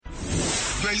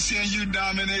Great seeing you,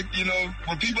 Dominic. You know,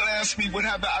 when people ask me what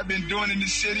have I been doing in the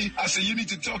city, I say, you need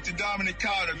to talk to Dominic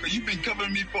Carter, because you've been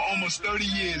covering me for almost 30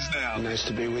 years now. Nice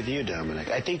to be with you, Dominic.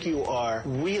 I think you are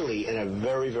really in a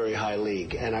very, very high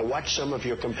league. And I watch some of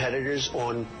your competitors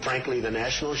on, frankly, the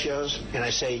national shows, and I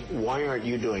say, why aren't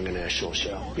you doing a national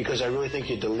show? Because I really think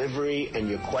your delivery and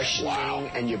your questioning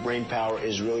and your brain power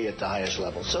is really at the highest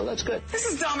level. So that's good. This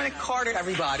is Dominic Carter,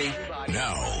 everybody.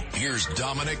 Now, here's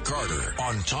Dominic Carter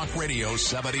on Talk Radio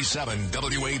 77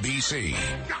 WABC.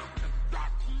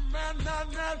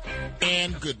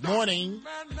 And good morning.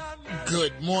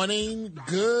 Good morning.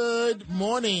 Good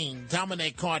morning.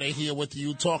 Dominic Carter here with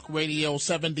you, Talk Radio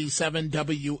 77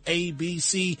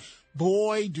 WABC.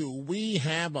 Boy, do we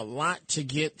have a lot to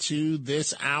get to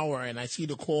this hour, and I see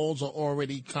the calls are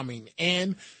already coming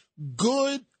in.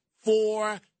 Good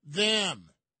for them.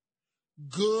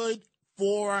 Good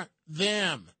for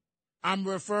them. I'm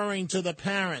referring to the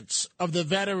parents of the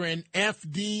veteran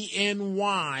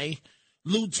FDNY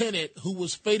lieutenant who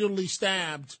was fatally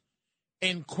stabbed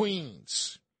in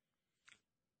Queens.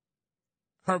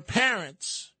 Her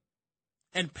parents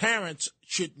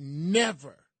should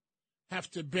never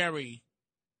have to bury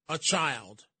a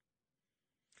child.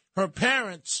 Her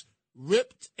parents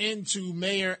ripped into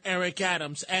Mayor Eric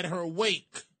Adams at her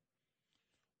wake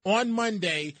on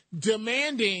Monday,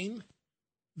 demanding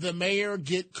the mayor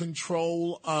get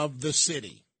control of the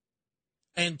city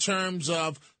in terms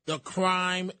of the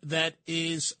crime that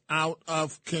is out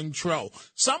of control.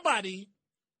 Someone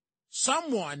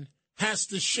has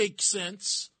to shake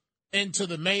sense into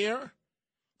the mayor,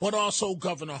 but also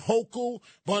Governor Hochul,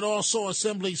 but also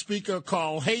Assembly Speaker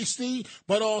Carl Hastie,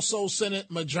 but also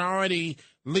Senate Majority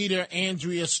Leader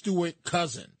Andrea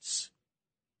Stewart-Cousins.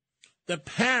 The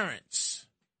parents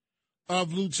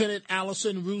of Lieutenant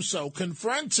Allison Russo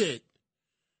confronted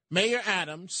Mayor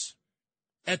Adams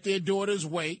at their daughter's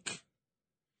wake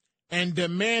and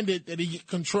demanded that he get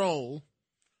control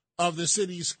of the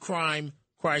city's crime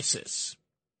crisis.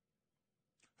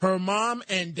 Her mom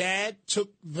and dad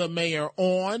took the mayor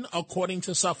on, according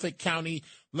to Suffolk County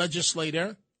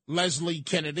legislator Leslie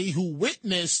Kennedy, who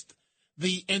witnessed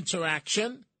the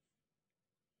interaction.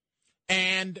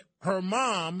 And her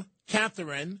mom,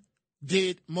 Catherine,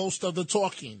 did most of the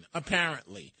talking,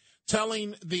 apparently,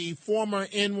 telling the former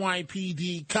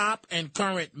NYPD cop and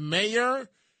current mayor,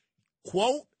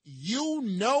 quote, "You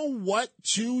know what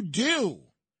to do.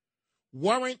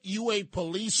 Weren't you a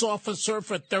police officer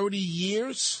for 30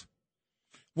 years?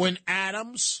 When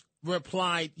Adams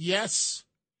replied yes,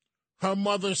 her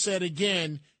mother said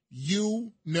again,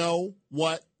 "You know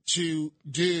what to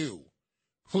do.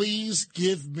 Please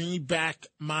give me back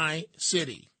my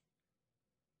city."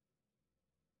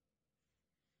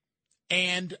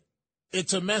 And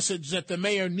it's a message that the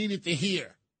mayor needed to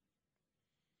hear.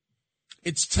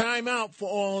 It's time out for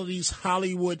all of these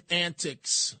Hollywood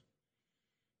antics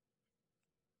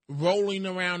rolling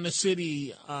around the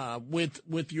city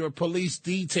with your police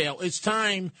detail. It's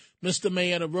time, Mr.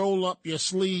 Mayor, to roll up your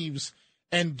sleeves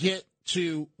and get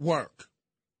to work.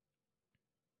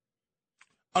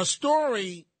 A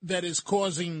story that is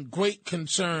causing great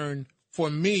concern for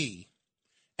me,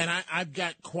 and I've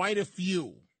got quite a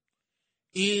few,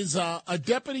 is a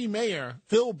deputy mayor,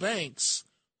 Phil Banks,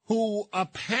 who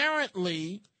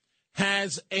apparently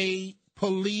has a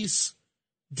police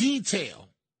detail.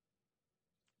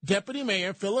 Deputy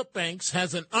Mayor Philip Banks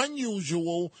has an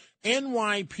unusual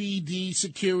NYPD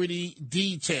security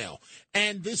detail,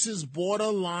 and this is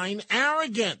borderline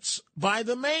arrogance by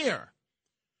the mayor.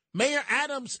 Mayor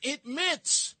Adams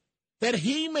admits that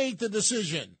he made the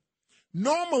decision.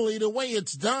 Normally, the way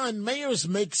it's done, mayors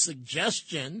make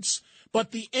suggestions,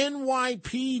 but the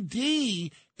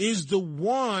NYPD is the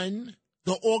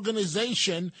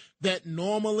organization that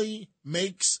normally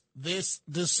makes this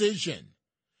decision.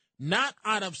 Not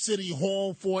out of City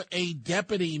Hall for a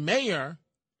deputy mayor.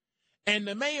 And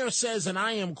the mayor says, and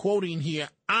I am quoting here,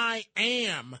 "I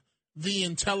am the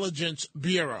Intelligence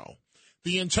Bureau."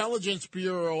 The Intelligence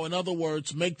Bureau, in other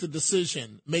words, makes the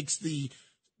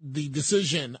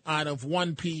decision out of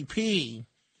 1PP.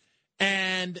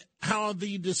 And how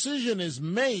the decision is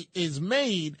made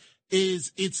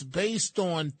is it's based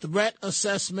on threat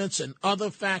assessments and other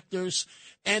factors.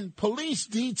 And police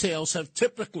details have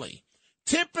typically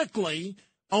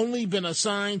only been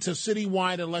assigned to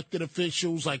citywide elected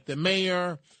officials like the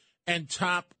mayor and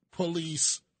top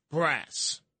police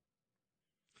brass.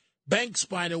 Banks,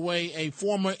 by the way, a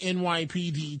former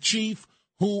NYPD chief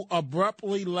who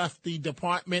abruptly left the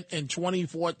department in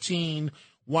 2014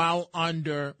 while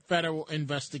under federal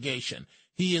investigation.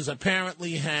 He has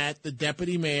apparently had the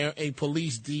deputy mayor, a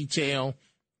police detail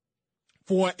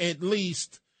for at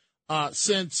least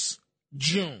since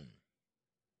June.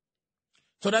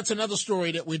 So that's another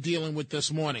story that we're dealing with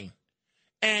this morning.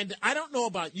 And I don't know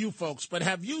about you folks, but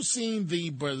have you seen the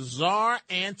bizarre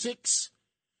antics?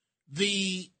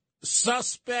 The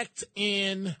suspect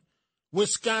in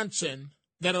Wisconsin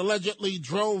that allegedly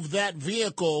drove that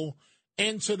vehicle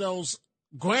into those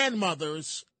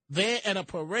grandmothers there at a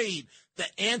parade, the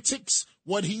antics,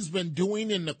 what he's been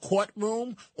doing in the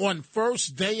courtroom on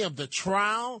first day of the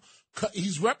trial.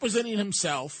 He's representing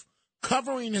himself,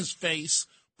 covering his face,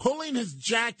 pulling his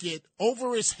jacket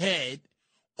over his head,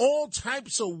 all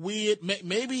types of weird.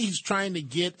 Maybe he's trying to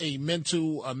get a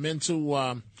mental.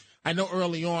 I know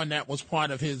early on that was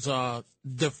part of his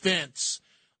defense.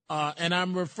 And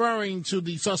I'm referring to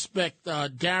the suspect,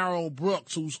 Darrell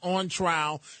Brooks, who's on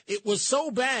trial. It was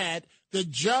so bad, the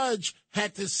judge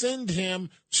had to send him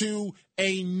to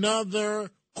another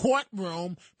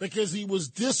courtroom because he was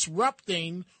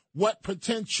disrupting what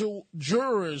potential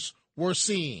jurors were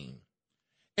seeing.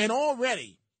 And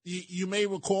already, you may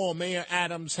recall, Mayor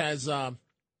Adams has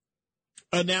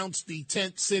announced the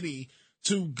tent city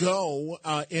to go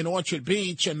in Orchard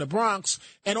Beach in the Bronx,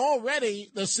 and already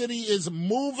the city is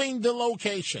moving the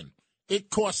location. It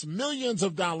costs millions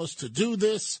of dollars to do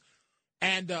this,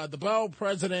 and the borough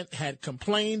president had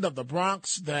complained of the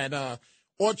Bronx that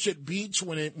Orchard Beach,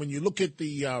 when you look at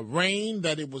the rain,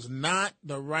 that it was not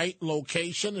the right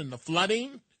location and the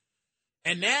flooding.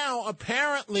 And now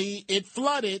apparently it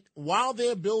flooded while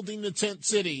they're building the tent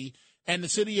city, and the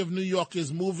city of New York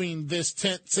is moving this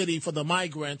tent city for the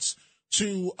migrants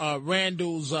to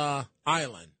Randall's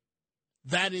Island.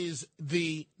 That is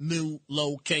the new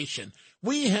location.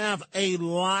 We have a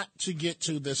lot to get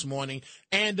to this morning.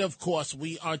 And, of course,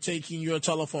 we are taking your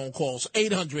telephone calls.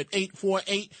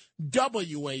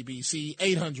 800-848-WABC,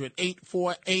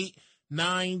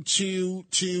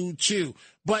 800-848-9222.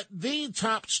 But the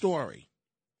top story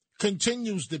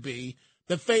continues to be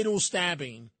the fatal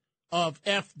stabbing of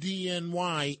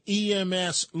FDNY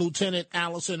EMS Lieutenant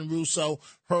Allison Russo.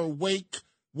 Her wake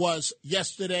was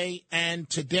yesterday and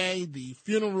today. The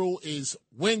funeral is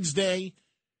Wednesday.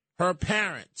 Her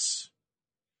parents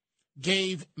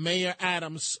gave Mayor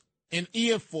Adams an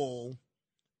earful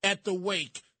at the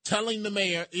wake, telling the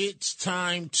mayor it's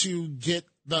time to get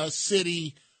the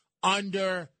city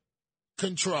under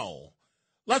control.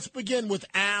 Let's begin with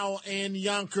Al in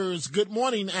Yonkers. Good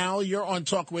morning, Al. You're on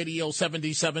Talk Radio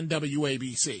 77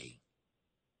 WABC.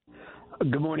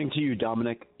 Good morning to you,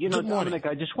 Dominic. Dominic,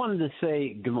 I just wanted to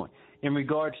say good morning. In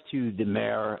regards to the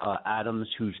mayor, Adams,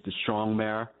 who's the strong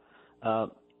mayor,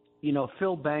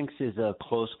 Phil Banks is a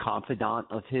close confidant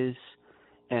of his,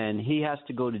 and he has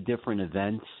to go to different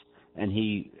events, and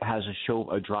he has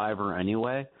a driver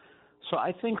anyway. So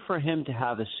I think for him to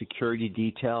have a security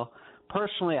detail,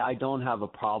 personally, I don't have a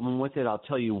problem with it. I'll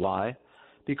tell you why.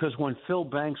 Because when Phil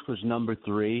Banks was number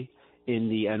 3 in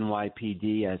the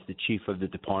NYPD as the chief of the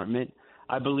department,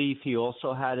 I believe he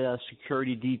also had a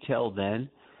security detail then.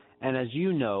 And as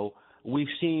you know, we've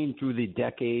seen through the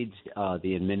decades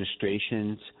the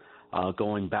administrations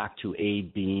going back to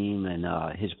Abe Beame and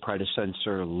his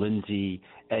predecessor, Lindsay,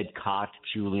 Ed Koch,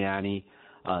 Giuliani,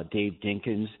 Dave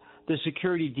Dinkins. The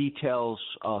security details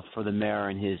for the mayor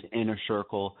and his inner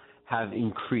circle have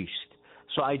increased.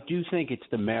 So I do think it's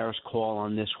the mayor's call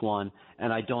on this one,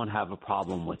 and I don't have a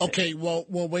problem with it. Okay, well,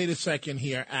 wait a second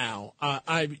here, Al.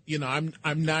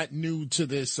 I'm not new to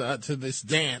this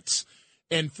dance.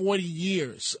 In 40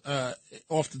 years,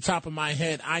 off the top of my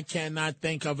head, I cannot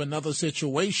think of another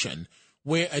situation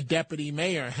where a deputy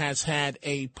mayor has had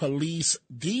a police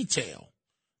detail.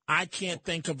 I can't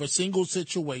think of a single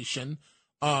situation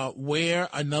where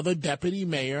another deputy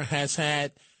mayor has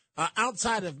had,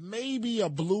 outside of maybe a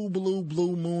blue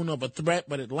moon of a threat,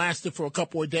 but it lasted for a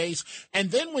couple of days.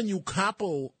 And then when you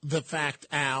couple the fact,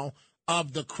 Al,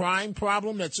 of the crime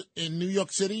problem that's in New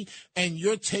York City, and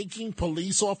you're taking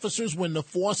police officers when the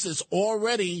force is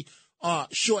already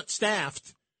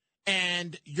short-staffed,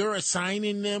 and you're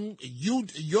assigning them,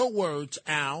 your words,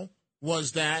 Al,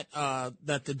 was that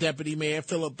the deputy mayor,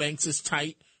 Philip Banks, is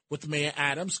tight with Mayor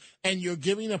Adams, and you're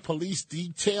giving a police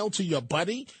detail to your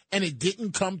buddy, and it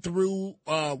didn't come through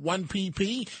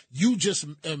 1PP. You just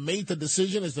made the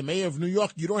decision as the mayor of New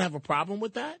York. You don't have a problem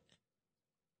with that?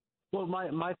 Well,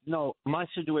 my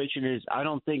situation is I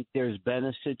don't think there's been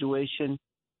a situation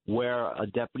where a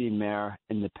deputy mayor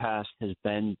in the past has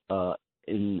been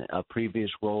in a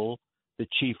previous role the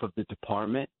chief of the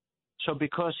department. So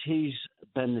because he's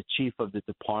been the chief of the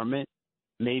department,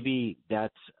 maybe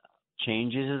that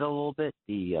changes it a little bit,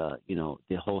 the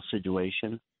whole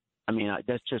situation. I mean,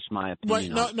 that's just my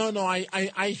opinion. Right, no.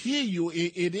 I hear you.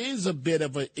 It is a bit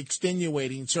of an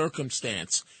extenuating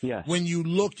circumstance when you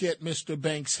look at Mr.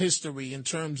 Banks' history in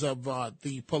terms of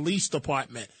the police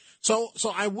department. So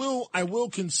I will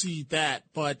concede that,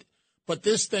 but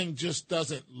this thing just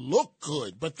doesn't look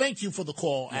good. But thank you for the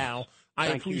call, Al. I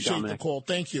appreciate the call.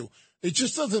 Thank you. It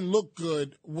just doesn't look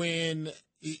good when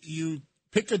you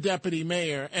pick a deputy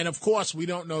mayor, and of course we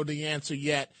don't know the answer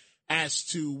yet as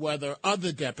to whether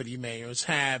other deputy mayors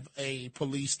have a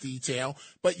police detail,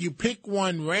 but you pick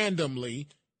one randomly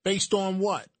based on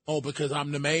what? Oh, because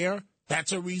I'm the mayor?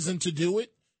 That's a reason to do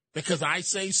it? Because I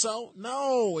say so?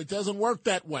 No, it doesn't work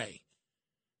that way.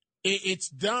 It's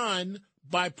done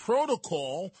by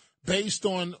protocol based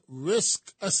on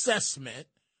risk assessment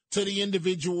to the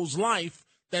individual's life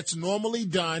that's normally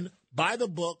done by the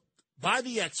book, by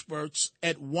the experts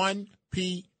at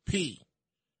 1PP.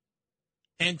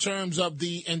 In terms of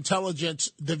the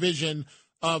intelligence division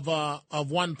of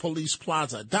One Police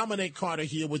Plaza. Dominic Carter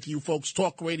here with you folks.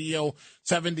 Talk Radio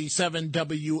 77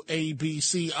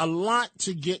 WABC. A lot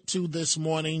to get to this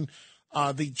morning.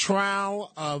 The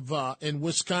trial of in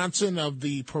Wisconsin of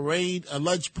the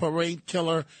alleged parade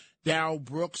killer Darrell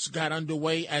Brooks got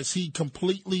underway as he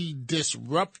completely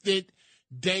disrupted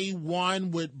day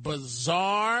one with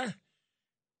bizarre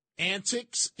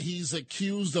antics. He's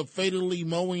accused of fatally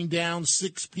mowing down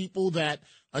 6 people that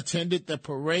attended the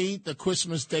parade, the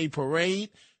Christmas Day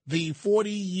parade. The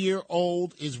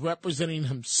 40-year-old is representing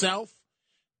himself,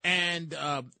 and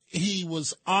he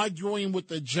was arguing with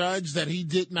the judge that he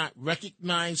did not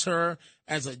recognize her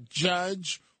as a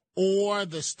judge or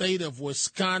the state of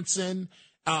Wisconsin.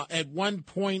 At one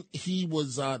point, he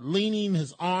was leaning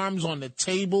his arms on the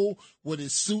table with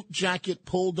his suit jacket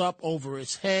pulled up over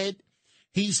his head.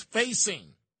 He's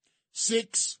facing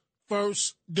 6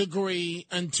 first-degree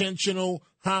intentional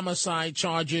homicide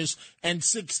charges and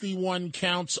 61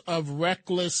 counts of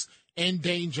reckless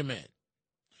endangerment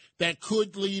that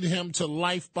could lead him to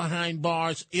life behind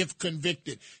bars if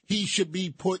convicted. He should be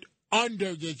put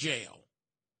under the jail.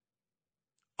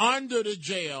 Under the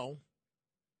jail.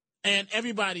 And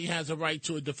everybody has a right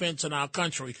to a defense in our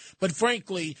country. But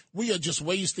frankly, we are just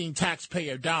wasting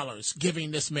taxpayer dollars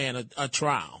giving this man a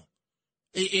trial.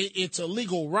 It's a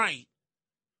legal right,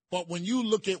 but when you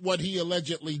look at what he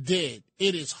allegedly did,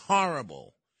 it is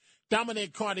horrible.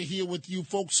 Dominic Carter here with you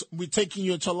folks. We're taking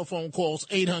your telephone calls,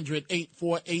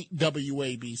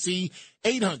 800-848-WABC,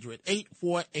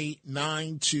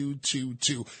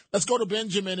 800-848-9222. Let's go to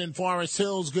Benjamin in Forest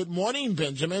Hills. Good morning,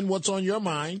 Benjamin. What's on your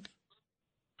mind?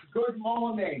 Good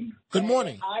morning. Good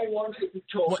morning. I wanted to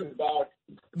talk about.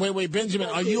 Wait, Benjamin.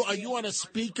 Are you on a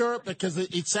speaker? Because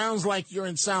it sounds like you're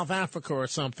in South Africa or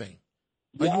something.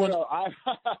 No, I'm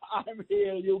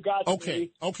here. You got me.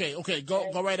 Okay.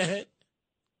 Go right ahead.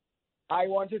 I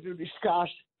wanted to discuss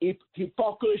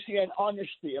hypocrisy and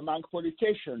honesty among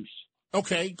politicians.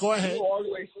 Okay, go ahead.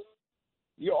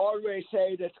 You always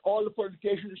say that all the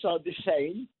politicians are the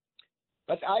same,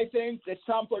 but I think that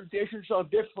some politicians are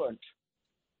different.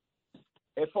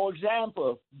 For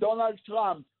example, Donald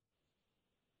Trump,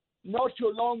 not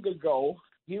too long ago,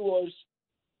 he was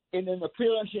in an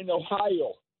appearance in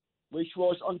Ohio, which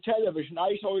was on television.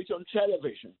 I saw it on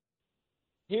television.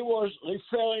 He was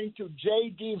referring to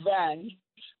J.D. Vance,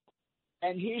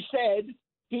 and he said,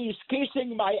 he's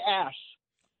kissing my ass.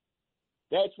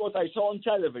 That's what I saw on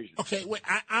television. Okay, wait,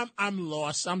 I'm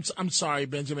lost. I'm sorry,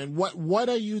 Benjamin. What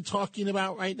are you talking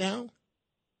about right now?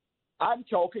 I'm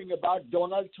talking about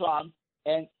Donald Trump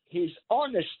and his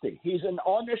honesty. He's an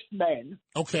honest man.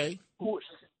 Okay. Who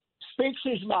speaks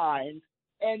his mind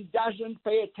and doesn't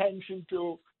pay attention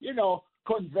to,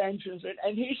 conventions.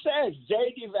 And he says,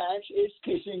 J.D. Vance is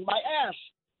kissing my ass.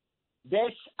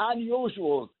 That's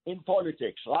unusual in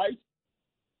politics, right?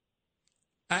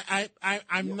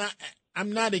 I'm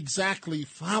not exactly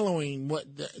following what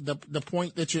the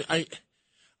point that you I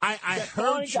heard. The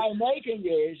point I'm making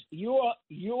is you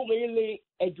really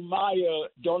admire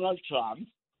Donald Trump,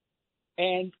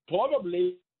 and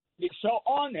probably he's so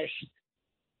honest,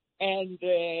 and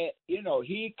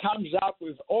he comes up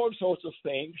with all sorts of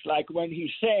things, like when he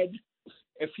said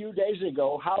a few days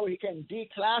ago how he can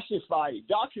declassify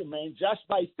documents just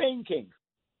by thinking.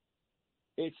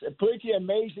 It's a pretty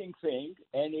amazing thing,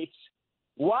 and it's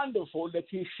wonderful that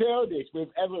he shared it with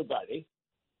everybody,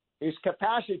 his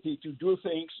capacity to do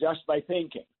things just by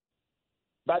thinking.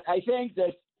 But I think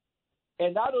that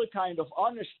another kind of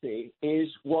honesty is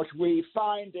what we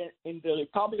find in the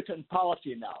Republican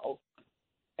Party now.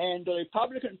 And the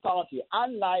Republican Party,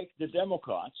 unlike the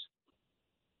Democrats,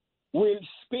 will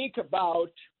speak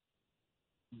about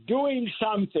doing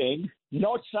something,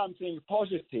 not something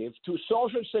positive, to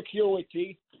Social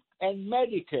Security and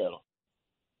Medicare.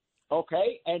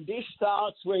 Okay? And this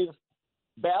starts with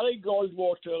Barry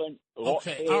Goldwater and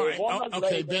okay, all right, Ronald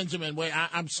okay, Reagan. Benjamin. Wait,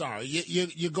 I'm sorry.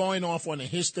 You're going off on a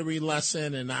history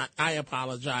lesson, and I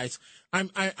apologize.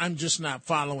 I'm just not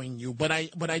following you. But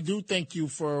I do thank you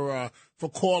for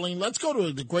calling. Let's go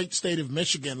to the great state of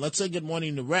Michigan. Let's say good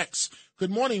morning to Rex. Good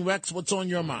morning, Rex. What's on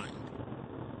your mind?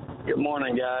 Good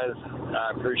morning, guys.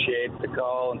 I appreciate the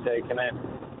call and taking it.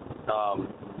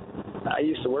 I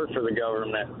used to work for the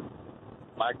government.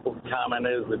 My comment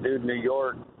is the dude in New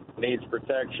York needs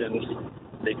protections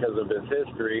because of his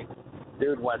history.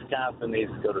 Dude in Wisconsin needs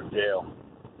to go to jail.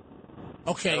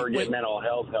 Okay. Or get mental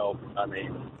health help, I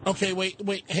mean. Okay, wait.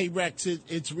 Hey, Rex,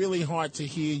 it's really hard to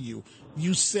hear you.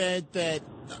 You said that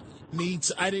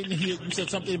I didn't hear, you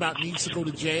said something about needs to go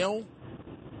to jail?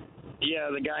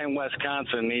 Yeah, the guy in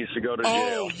Wisconsin needs to go to jail.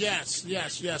 Oh, yes.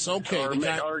 Okay.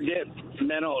 Or get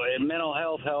mental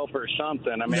health help or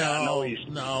something. I mean, I know he's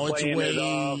it's playing way,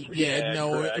 it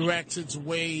off. Rex, it's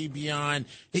way beyond.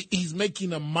 He's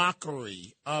making a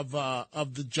mockery of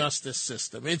the justice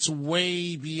system. It's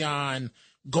way beyond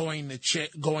going to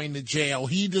jail.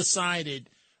 He decided,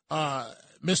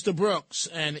 Mr. Brooks,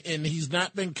 and he's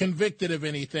not been convicted of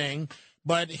anything,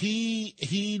 but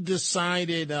he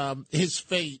decided his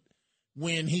fate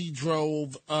when he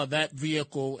drove that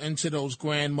vehicle into those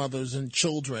grandmothers and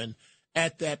children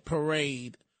at that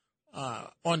parade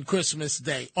on Christmas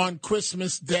Day. On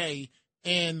Christmas Day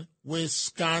in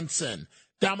Wisconsin.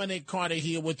 Dominic Carter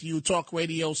here with you, Talk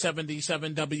Radio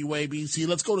 77 WABC.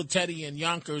 Let's go to Teddy in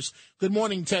Yonkers. Good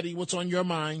morning, Teddy. What's on your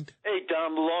mind? Hey,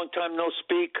 Dom, long time no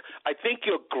speak. I think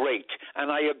you're great,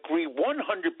 and I agree 100%.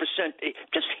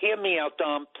 Just hear me out,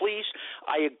 Dom, please.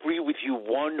 I agree with you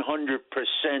 100%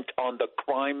 on the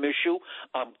crime issue.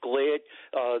 I'm glad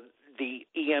the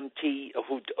EMT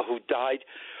who died,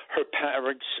 her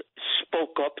parents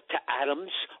spoke up to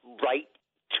Adams, right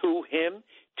to him,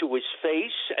 to his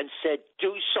face, and said,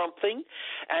 do something.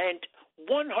 And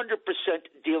 100%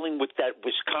 dealing with that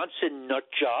Wisconsin nut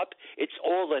job. It's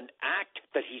all an act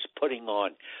that he's putting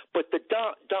on. But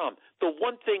Dom, the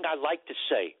one thing I like to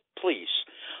say, please,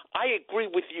 I agree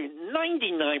with you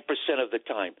 99% of the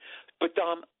time. But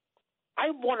Dom,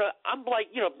 I'm like,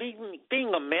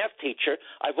 being a math teacher,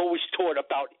 I've always taught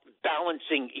about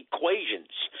balancing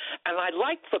equations. And I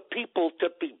like for people to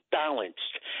be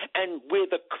balanced. And where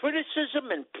the criticism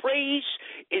and praise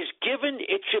is given,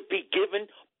 it should be given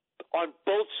on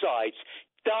both sides.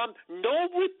 Dom, no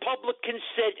Republican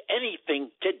said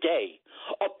anything today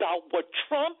about what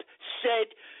Trump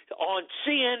said on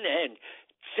CNN.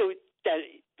 So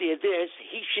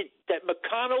that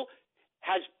McConnell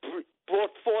has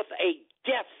brought forth a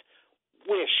death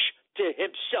wish to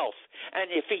himself,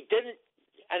 and if he didn't,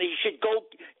 and he should go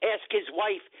ask his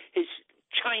wife, his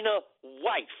China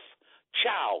wife,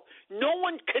 Chow. No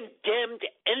one condemned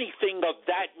anything of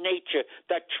that nature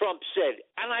that Trump said,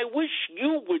 and I wish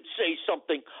you would say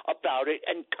something about it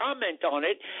and comment on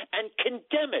it and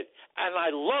condemn it. And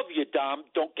I love you, Dom.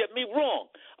 Don't get me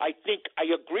wrong. I think I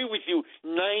agree with you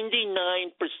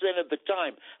 99% of the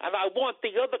time, and I want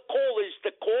the other callers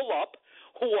to call up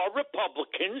who are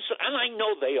Republicans, and I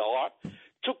know they are,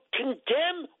 to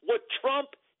condemn what Trump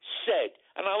said.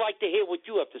 And I'd like to hear what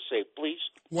you have to say, please.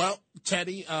 Well,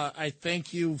 Teddy, I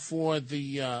thank you for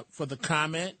the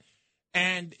comment.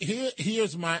 And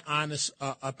here's my honest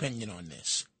opinion on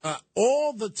this.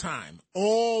 All the time,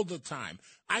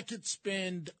 I could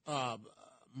spend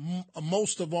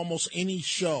most of almost any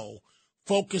show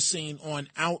focusing on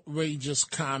outrageous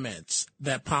comments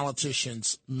that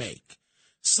politicians make.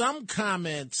 Some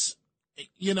comments,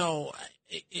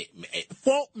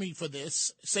 fault me for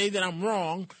this, say that I'm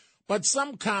wrong, but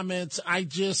some comments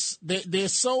they're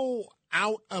so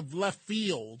out of left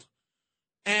field,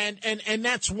 and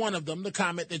that's one of them, the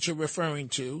comment that you're referring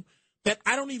to, that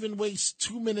I don't even waste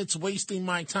 2 minutes wasting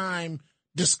my time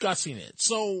discussing it.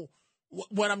 So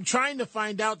what I'm trying to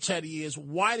find out, Teddy, is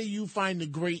why do you find the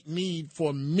great need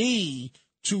for me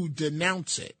to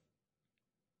denounce it?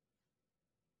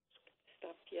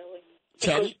 Stop yelling.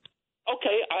 Teddy?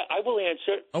 Okay, I will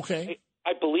answer. Okay.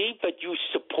 I believe that you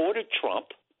supported Trump,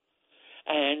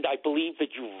 and I believe that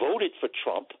you voted for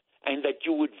Trump, and that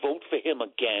you would vote for him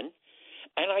again.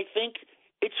 And I think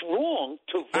it's wrong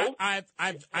to vote.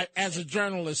 I've as a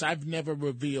journalist, I've never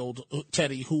revealed,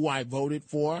 Teddy, who I voted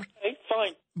for. Okay,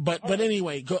 fine. But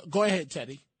anyway, go ahead,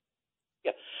 Teddy.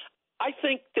 Yeah, I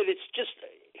think that it's just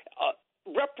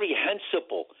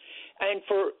reprehensible. And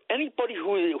for anybody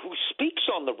who speaks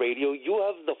on the radio, you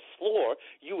have the floor.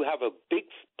 You have a big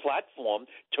platform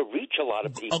to reach a lot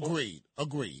of people. Agreed.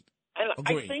 And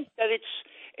I think that it's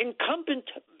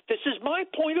incumbent. This is my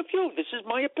point of view. This is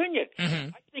my opinion.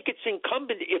 Mm-hmm. I think it's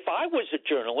incumbent. If I was a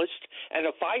journalist and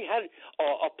if I had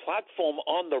a platform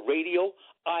on the radio,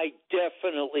 I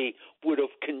definitely would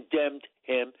have condemned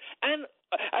him, and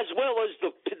as well as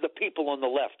the people on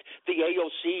the left, the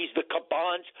AOCs, the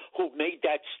Cabans, who made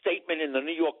that statement in the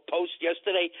New York Post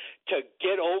yesterday to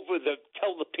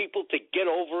tell the people to get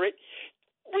over it.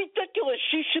 Ridiculous.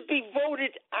 She should be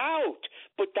voted out.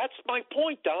 But that's my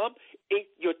point, Dom.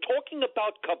 You're talking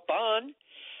about Caban,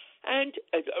 and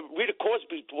Rita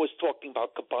Cosby was talking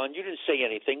about Caban. You didn't say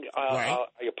anything. Right.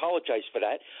 I apologize for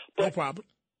that. But, no problem.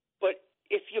 But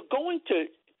if you're going to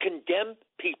condemn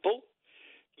people,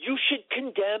 you should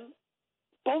condemn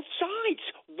both sides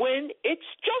when it's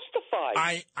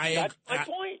justified. That's my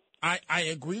point. I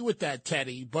agree with that,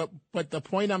 Teddy. But the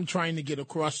point I'm trying to get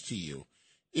across to you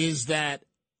is that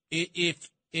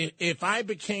if I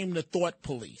became the thought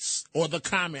police or the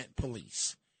comment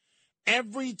police,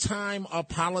 every time a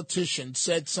politician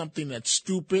said something that's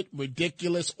stupid,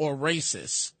 ridiculous, or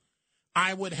racist,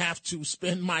 I would have to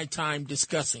spend my time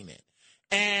discussing it.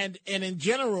 And in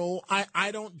general,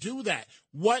 I don't do that.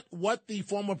 What the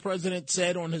former president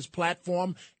said on his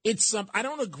platform, I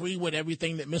don't agree with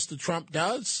everything that Mr. Trump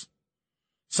does.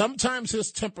 Sometimes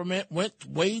his temperament went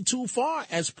way too far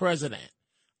as president.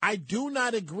 I do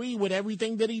not agree with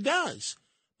everything that he does.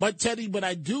 But, Teddy,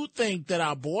 I do think that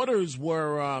our borders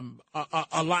were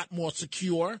a lot more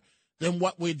secure than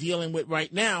what we're dealing with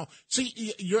right now.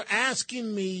 See, you're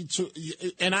asking me to,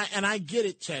 and I get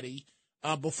it, Teddy.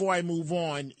 Before I move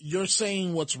on, you're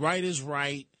saying what's right is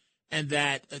right, and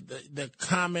that the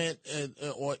comment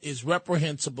is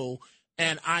reprehensible,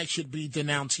 and I should be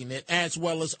denouncing it as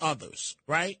well as others,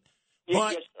 right?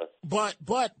 Yes, But,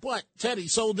 Teddy,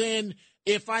 so then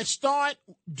if I start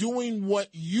doing what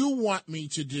you want me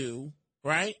to do,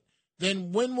 right,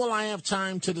 then when will I have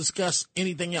time to discuss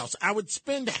anything else? I would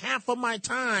spend half of my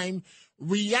time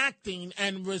reacting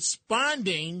and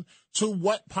responding to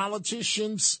what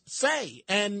politicians say.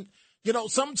 And,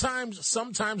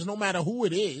 sometimes no matter who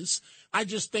it is, I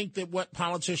just think that what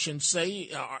politicians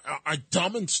say are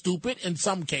dumb and stupid in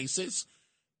some cases.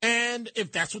 And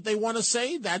if that's what they want to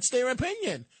say, that's their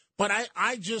opinion. But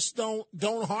I just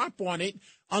don't harp on it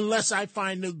unless I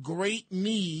find a great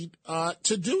need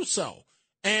to do so.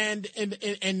 And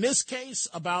in this case,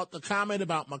 about the comment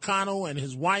about McConnell and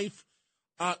his wife,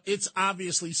 it's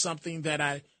obviously something that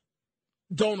I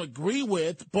don't agree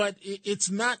with, but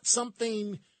it's not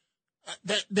something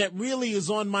that really is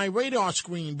on my radar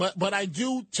screen. But I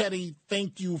do, Teddy,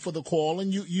 thank you for the call,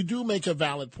 and you do make a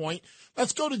valid point.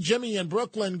 Let's go to Jimmy in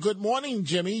Brooklyn. Good morning,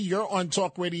 Jimmy. You're on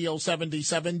Talk Radio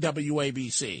 77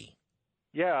 WABC.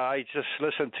 Yeah, I just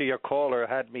listened to your caller,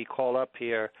 had me call up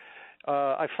here.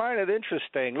 I find it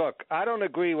interesting. Look, I don't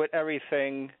agree with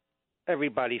everything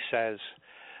everybody says.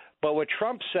 But what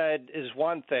Trump said is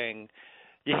one thing.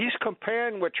 He's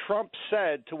comparing what Trump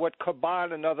said to what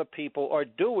Caban and other people are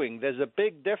doing. There's a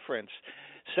big difference.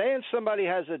 Saying somebody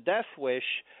has a death wish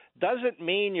doesn't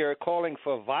mean you're calling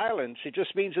for violence. It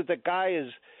just means that the guy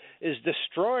is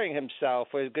destroying himself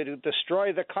or is going to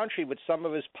destroy the country with some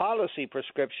of his policy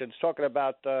prescriptions, talking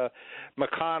about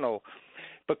McConnell.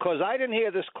 Because I didn't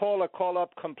hear this caller call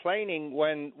up complaining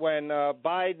when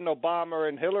Biden, Obama,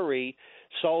 and Hillary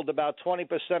sold about 20%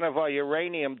 of our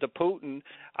uranium to Putin.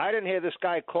 I didn't hear this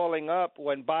guy calling up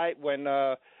when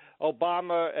Obama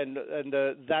and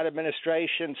that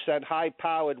administration sent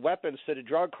high-powered weapons to the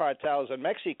drug cartels in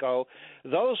Mexico.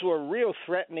 Those were real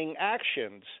threatening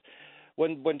actions.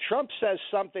 When Trump says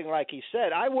something like he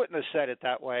said, I wouldn't have said it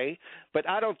that way, but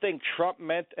I don't think Trump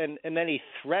meant any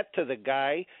threat to the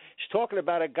guy. He's talking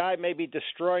about a guy maybe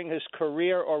destroying his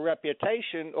career or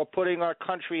reputation or putting our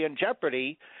country in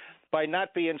jeopardy by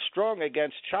not being strong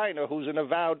against China, who's an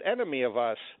avowed enemy of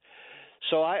us.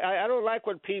 So I don't like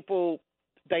when people,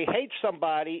 they hate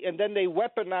somebody and then they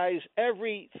weaponize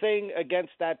everything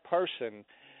against that person.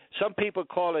 Some people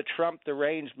call it Trump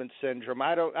derangement syndrome.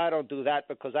 I don't do that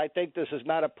because I think this is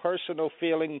not a personal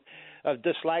feeling of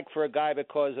dislike for a guy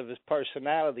because of his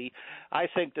personality. I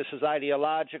think this is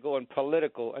ideological and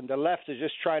political, and the left is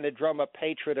just trying to drum up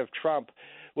hatred of Trump.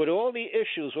 With all the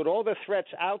issues, with all the threats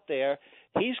out there,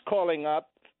 he's calling up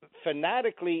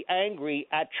fanatically angry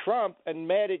at Trump and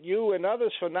mad at you and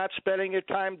others for not spending your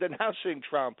time denouncing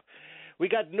Trump. We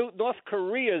got North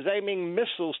Korea is aiming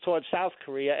missiles toward South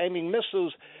Korea, aiming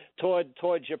missiles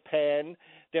toward Japan.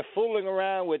 They're fooling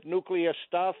around with nuclear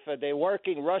stuff. They're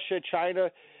working Russia, China.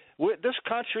 This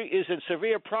country is in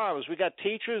severe problems. We got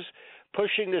teachers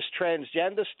pushing this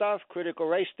transgender stuff, critical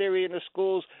race theory in the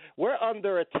schools. We're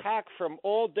under attack from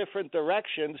all different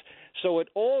directions. So with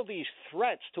all these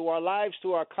threats to our lives,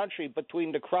 to our country,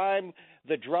 between the crime,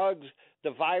 the drugs,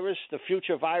 the virus, the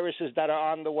future viruses that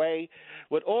are on the way,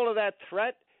 with all of that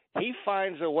threat, he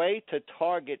finds a way to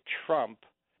target Trump.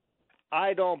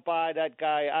 I don't buy that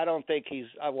guy. I don't think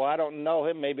I don't know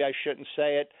him. Maybe I shouldn't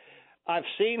say it. I've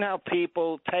seen how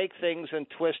people take things and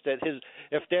twist it.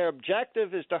 If their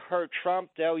objective is to hurt Trump,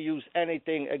 they'll use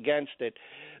anything against it.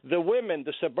 The women,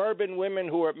 the suburban women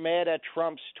who are mad at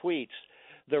Trump's tweets,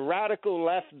 the radical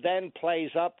left then plays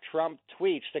up Trump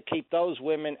tweets to keep those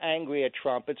women angry at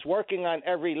Trump. It's working on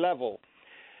every level.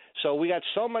 So we got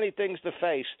so many things to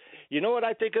face. You know what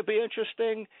I think would be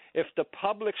interesting? If the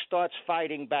public starts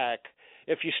fighting back.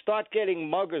 If you start getting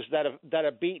muggers that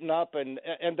are beaten up and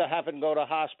end up having to go to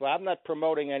hospital. I'm not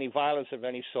promoting any violence of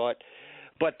any sort.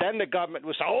 But then the government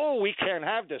will say, oh, we can't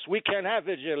have this. We can't have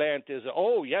vigilantes.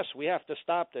 Oh, yes, we have to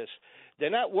stop this.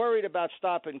 They're not worried about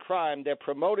stopping crime. They're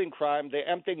promoting crime. They're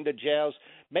emptying the jails.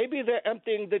 Maybe they're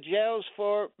emptying the jails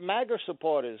for MAGA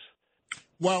supporters.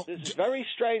 Well, there's very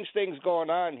strange things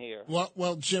going on here.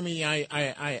 Well, Jimmy,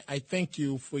 I thank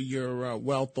you for your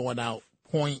well thought out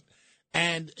point.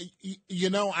 And, you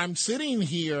know, I'm sitting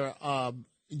here,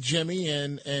 Jimmy,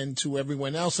 and to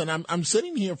everyone else, and I'm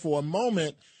sitting here for a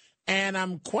moment, and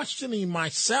I'm questioning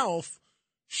myself,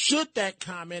 should that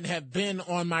comment have been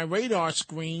on my radar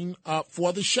screen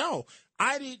for the show?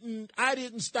 I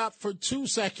didn't stop for 2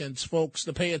 seconds, folks,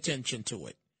 to pay attention to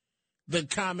it. The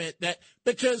comment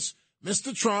because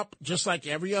Mr. Trump, just like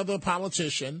every other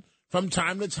politician, from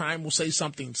time to time will say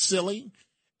something silly,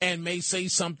 and may say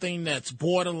something that's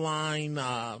borderline,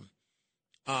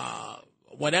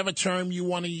 whatever term you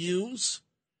want to use.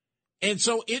 And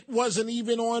so it wasn't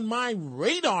even on my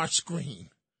radar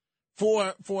screen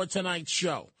for tonight's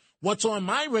show. What's on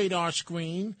my radar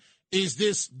screen is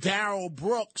this Darrell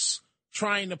Brooks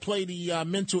trying to play the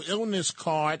mental illness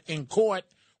card in court.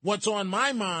 What's on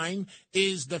my mind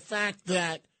is the fact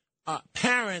that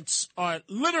parents are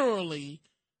literally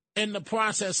in the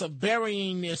process of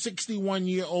burying their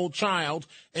 61-year-old child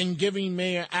and giving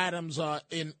Mayor Adams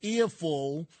an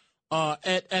earful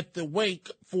at the wake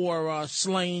for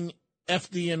slain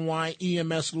FDNY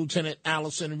EMS Lieutenant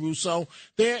Allison Russo.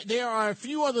 There are a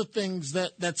few other things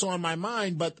that's on my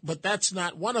mind, but that's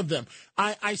not one of them.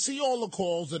 I see all the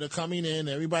calls that are coming in.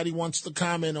 Everybody wants to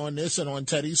comment on this and on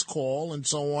Teddy's call and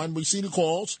so on. We see the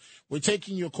calls. We're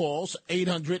taking your calls,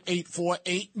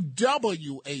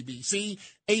 800-848-WABC,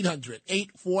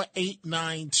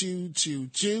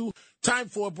 800-848-9222. Time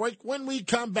for a break. When we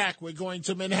come back, we're going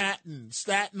to Manhattan,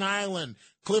 Staten Island,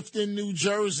 Clifton, New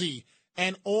Jersey,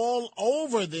 and all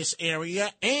over this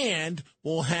area, and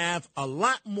we'll have a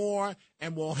lot more,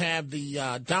 and we'll have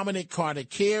the Dominic Carter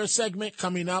Care segment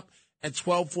coming up at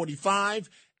 12:45,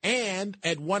 and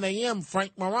at 1 a.m.,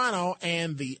 Frank Morano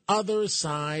and the Other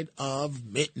Side of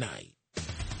Midnight.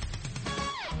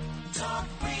 Talk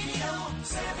Radio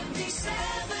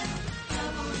 77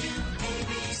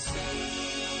 WABC.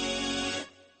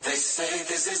 They say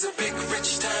this is a big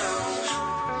rich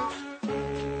town.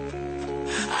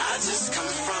 I just come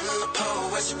from the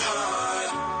poet's part.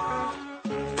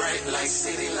 Bright light,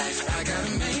 city life, I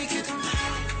gotta make it.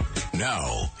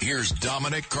 Now, here's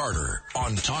Dominic Carter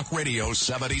on Talk Radio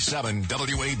 77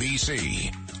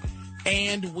 WABC.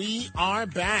 And we are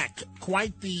back.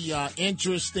 Quite the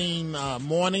interesting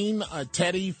morning.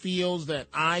 Teddy feels that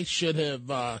I should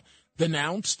have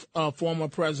denounced former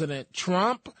President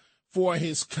Trump for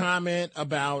his comment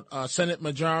about Senate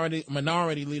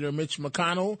Minority Leader Mitch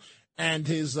McConnell and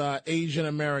his Asian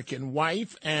American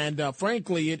wife. And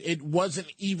frankly, it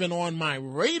wasn't even on my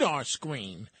radar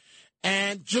screen.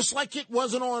 And just like it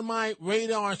wasn't on my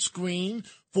radar screen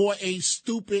for a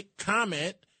stupid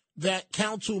comment that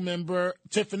council member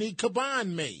Tiffany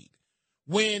Caban made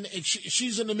when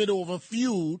she's in the middle of a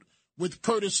feud with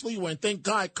Curtis Lewa. And thank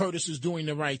God Curtis is doing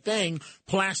the right thing,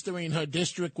 plastering her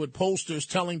district with posters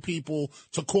telling people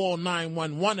to call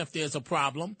 911 if there's a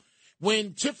problem.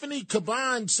 When Tiffany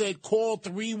Caban said call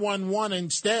 311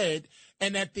 instead,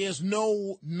 and that there's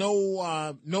no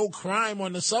crime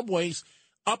on the subways,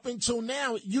 up until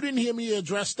now, you didn't hear me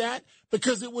address that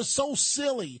because it was so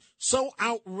silly, so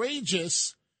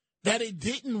outrageous that it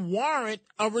didn't warrant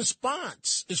a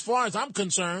response. As far as I'm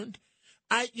concerned,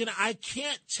 I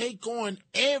can't take on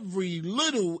every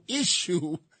little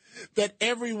issue that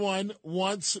everyone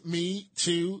wants me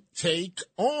to take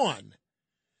on.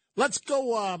 Let's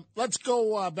go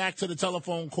back to the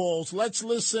telephone calls. Let's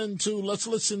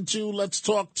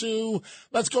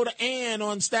go to Ann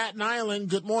on Staten Island.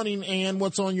 Good morning, Ann.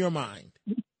 What's on your mind?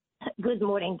 Good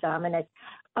morning, Dominic.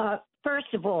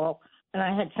 First of all, and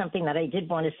I had something that I did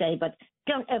want to say, but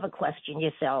don't ever question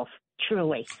yourself.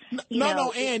 Truly.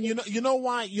 No, Ann, you know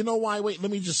why? Wait, let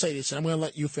me just say this, and I'm going to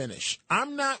let you finish.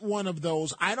 I'm not one of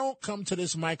those. I don't come to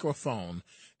this microphone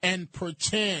and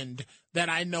pretend that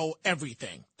I know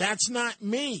everything. That's not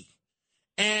me.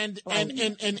 And I'm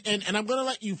going to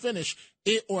let you finish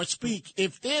it or speak.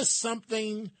 If there's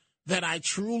something that I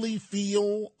truly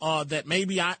feel that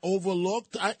maybe I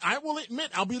overlooked, I will admit,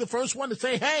 I'll be the first one to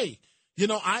say, hey,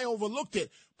 I overlooked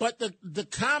it. But the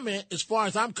comment, as far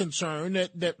as I'm concerned,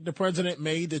 that the president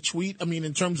made, the tweet,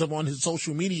 in terms of on his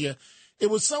social media,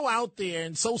 it was so out there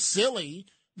and so silly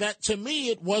that to me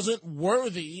it wasn't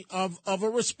worthy of a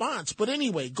response. But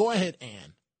anyway, go ahead,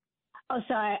 Ann. Oh,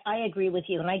 so I agree with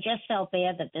you. And I just felt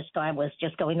bad that this guy was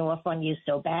just going off on you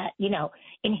so bad, in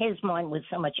his mind with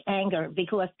so much anger,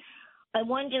 because I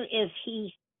wonder if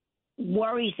he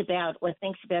worries about or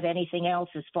thinks about anything else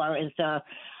as far as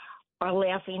our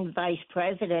laughing vice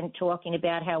president talking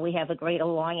about how we have a great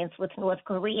alliance with North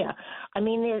Korea.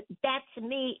 That to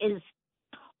me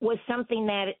was something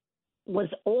that was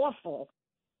awful.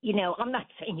 I'm not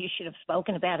saying you should have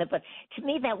spoken about it, but to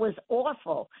me that was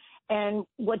awful. And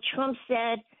what Trump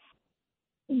said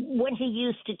when he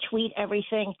used to tweet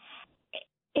everything,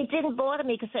 it didn't bother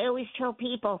me because I always tell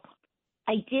people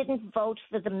I didn't vote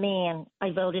for the man. I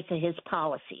voted for his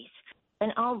policies.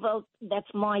 And I'll vote.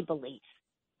 That's my belief.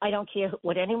 I don't care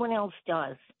what anyone else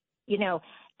does,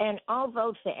 and I'll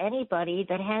vote for anybody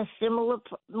that has similar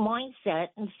mindset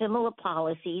and similar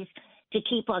policies to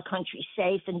keep our country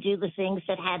safe and do the things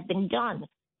that have been done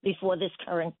before this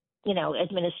current,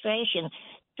 administration.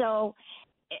 So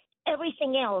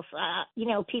everything else,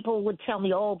 people would tell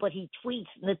me, oh, but he tweets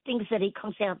and the things that he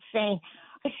comes out saying.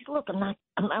 I said, look, I'm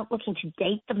not looking to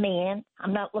date the man.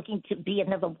 I'm not looking to be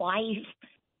another wife.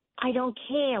 I don't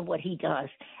care what he does,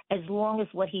 as long as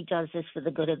what he does is for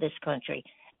the good of this country.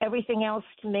 Everything else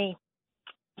to me,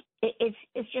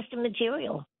 it's just a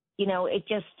material. It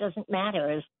just doesn't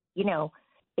matter.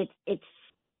 It's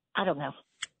I don't know.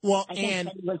 Well, I think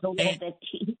Teddy was a little bit.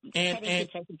 Teddy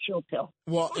could take a chill pill.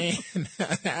 Well, and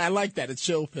I like that, a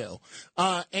chill pill.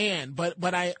 But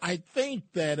I think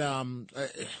that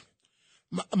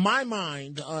my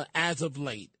mind as of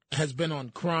late has been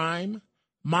on crime.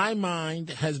 My mind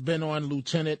has been on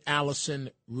Lieutenant Allison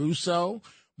Russo.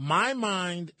 My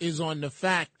mind is on the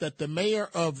fact that the mayor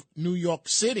of New York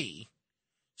City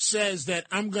says that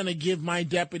I'm going to give my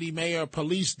deputy mayor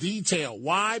police detail.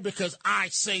 Why? Because I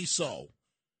say so.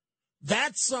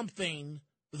 That's something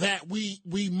that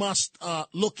we must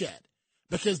look at,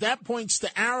 because that points to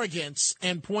arrogance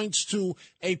and points to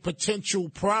a potential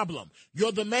problem.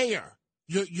 You're the mayor.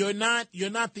 You're not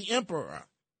the emperor.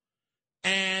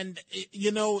 And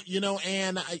and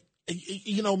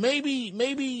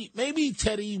maybe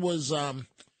Teddy was I'm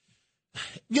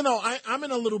in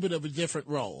a little bit of a different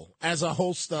role as a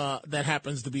host that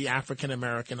happens to be African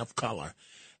American of color.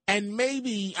 And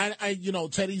maybe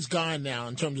Teddy's gone now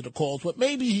in terms of the calls, but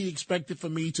maybe he expected for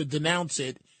me to denounce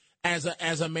it as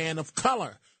a man of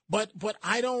color. But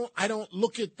I don't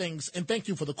look at things, and thank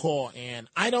you for the call, Ann.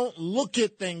 I don't look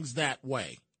at things that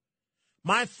way.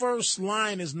 My first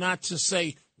line is not to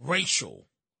say racial.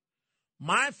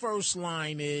 My first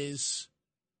line is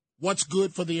what's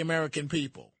good for the American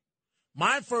people.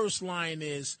 My first line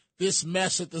is this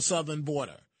mess at the southern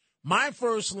border. My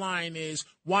first line is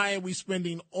why are we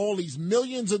spending all these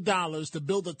millions of dollars to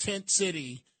build a tent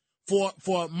city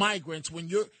for migrants when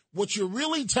what you're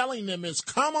really telling them is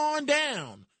come on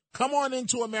down, come on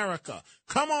into America,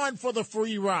 come on for the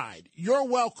free ride. You're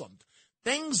welcomed.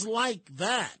 Things like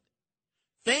that.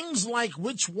 Things like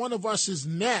which one of us is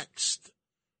next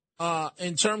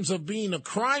in terms of being a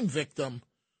crime victim,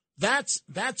 that's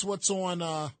what's on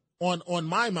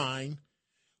my mind.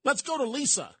 Let's go to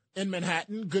Lisa in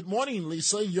Manhattan. Good morning,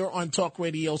 Lisa. You're on Talk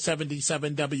Radio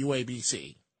 77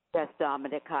 WABC. Yes,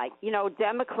 Dominic. Hi.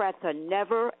 Democrats are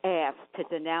never asked to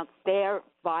denounce their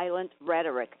violent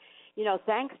rhetoric.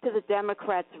 Thanks to the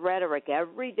Democrats' rhetoric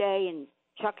every day, and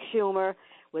Chuck Schumer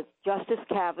with Justice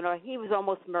Kavanaugh, he was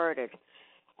almost murdered.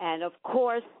 And, of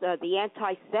course, the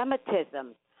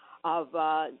anti-Semitism of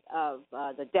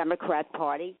the Democrat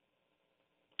Party,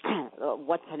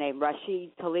 what's her name,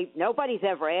 Rashid Tlaib, nobody's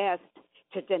ever asked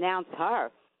to denounce her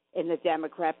in the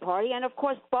Democrat Party. And, of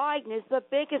course, Biden is the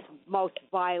biggest, most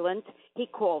violent. He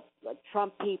called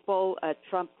Trump people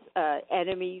Trump's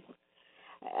enemies.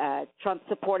 Trump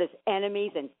supporters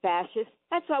enemies and fascists.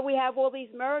 That's why we have all these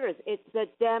murders. It's the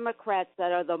Democrats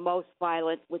that are the most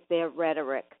violent with their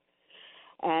rhetoric.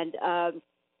 And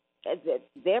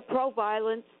they're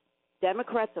pro-violence.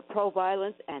 Democrats are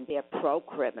pro-violence, and they're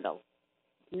pro-criminal.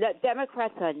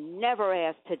 Democrats are never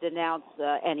asked to denounce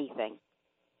anything.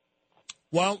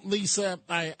 Well, Lisa,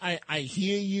 I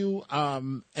hear you,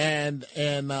 and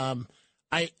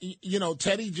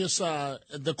Teddy just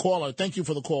the caller. Thank you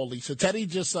for the call, Lisa. Teddy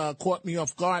just caught me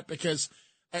off guard because,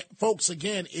 folks,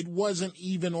 again, it wasn't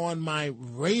even on my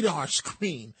radar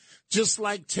screen. Just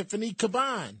like Tiffany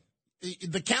Caban,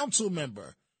 the council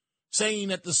member, saying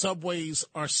that the subways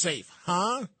are safe.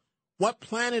 Huh? What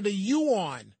planet are you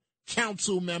on,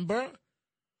 council member?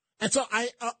 And so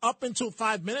up until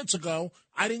 5 minutes ago,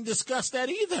 I didn't discuss that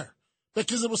either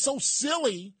because it was so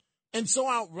silly and so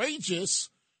outrageous.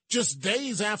 Just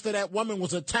days after that woman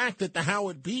was attacked at the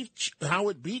Howard Beach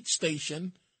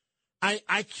station,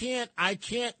 I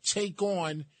can't take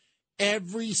on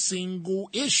every single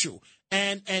issue.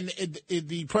 And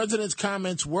the president's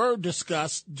comments were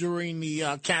discussed during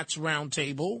the Cats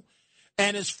Roundtable.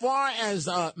 And as far as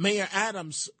Mayor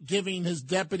Adams giving his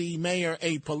deputy mayor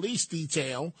a police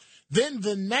detail, then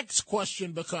the next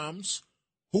question becomes,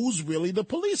 who's really the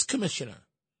police commissioner?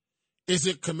 Is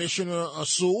it Commissioner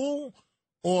Asul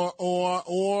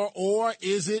or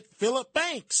is it Philip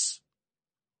Banks?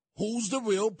 Who's the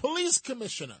real police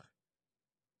commissioner?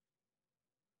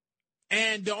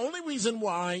 And the only reason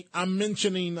why I'm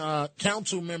mentioning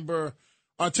council member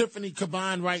Tiffany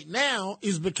Caban right now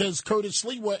is because Curtis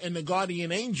Lewa and the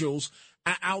Guardian Angels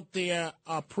are out there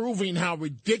proving how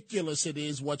ridiculous it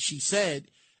is what she said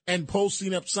and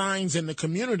posting up signs in the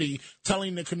community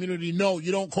telling the community, no,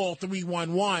 you don't call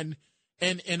 311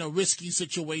 in a risky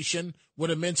situation with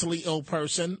a mentally ill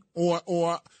person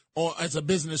or as a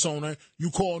business owner, you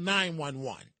call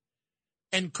 911.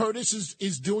 And Curtis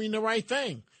is doing the right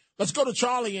thing. Let's go to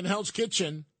Charlie in Hell's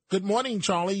Kitchen. Good morning,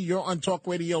 Charlie. You're on Talk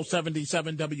Radio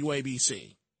 77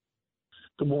 WABC.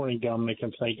 Good morning, Dominic,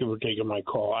 and thank you for taking my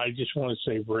call. I just want to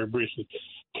say very briefly,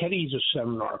 Teddy's a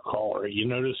seminar caller. You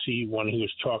notice when he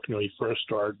was talking to me, he first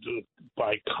started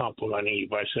by complimenting you,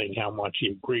 by saying how much he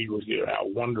agreed with you, how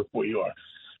wonderful you are.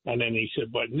 And then he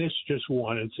said, but this just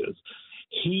one and says,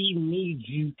 he needs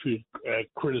you to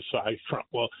criticize Trump.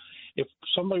 Well, if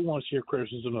somebody wants to hear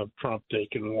criticism of Trump, they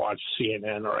can watch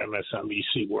CNN or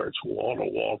MSNBC, where it's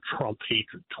wall-to-wall Trump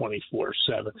hatred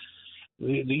 24/7.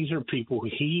 These are people who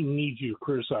he needs you to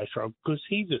criticize Trump because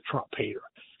he's a Trump hater.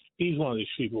 He's one of these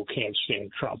people who can't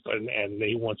stand Trump, and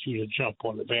they want you to jump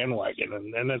on the bandwagon,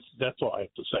 and that's all I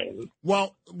have to say.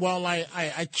 Well,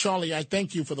 Charlie, I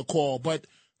thank you for the call, but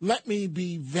let me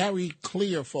be very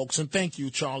clear, folks, and thank you,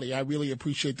 Charlie. I really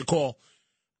appreciate the call.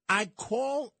 I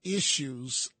call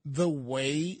issues the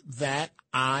way that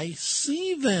I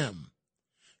see them.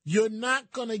 You're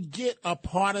not going to get a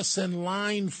partisan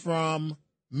line from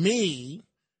me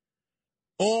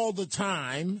all the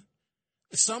time.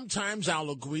 Sometimes I'll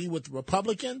agree with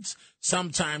Republicans.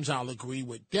 Sometimes I'll agree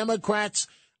with Democrats.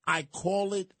 I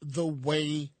call it the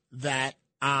way that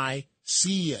I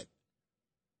see it.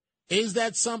 Is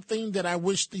that something that I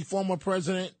wish the former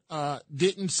president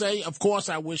didn't say? Of course,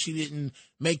 I wish he didn't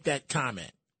make that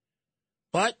comment.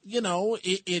 But,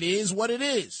 it is what it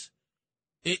is.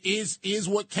 It is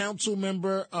what Council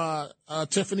Member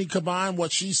Tiffany Caban,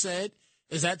 what she said.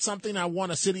 Is that something I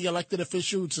want a city elected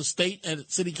official to state and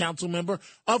city council member?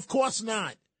 Of course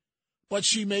not. But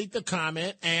she made the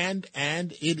comment, and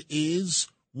it is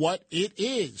what it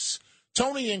is.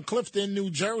 Tony in Clifton, New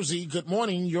Jersey. Good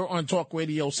morning. You're on Talk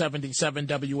Radio 77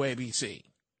 WABC.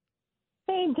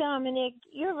 Hey, Dominic,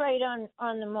 you're right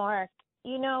on the mark.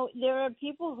 There are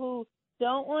people who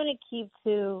don't want to keep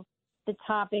to the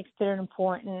topics that are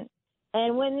important.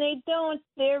 And when they don't,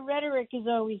 their rhetoric is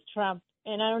always Trump.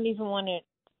 And I don't even want to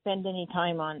spend any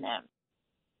time on them.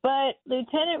 But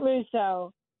Lieutenant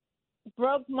Russo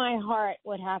broke my heart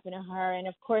what happened to her, and,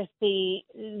 of course, the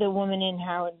woman in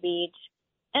Howard Beach.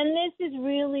 And this is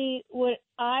really what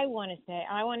I want to say.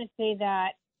 I want to say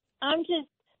that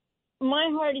my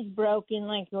heart is broken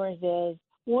like yours is.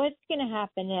 What's going to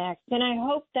happen next? And I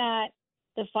hope that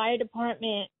the fire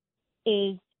department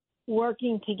is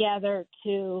working together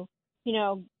to,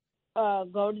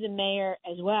 go to the mayor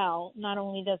as well, not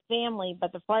only the family,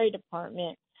 but the fire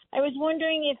department. I was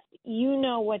wondering if you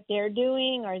know what they're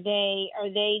doing. Are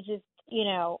they just,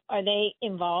 are they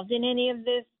involved in any of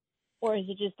this? Or is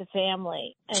it just the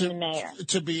family and the mayor?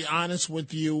 To be honest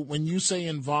with you, when you say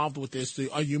involved with this,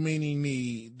 are you meaning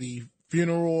the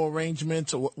funeral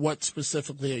arrangements, or what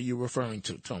specifically are you referring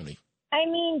to, Tony? I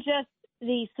mean, just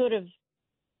the sort of,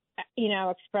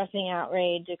 expressing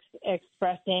outrage,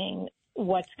 expressing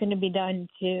what's going to be done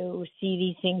to see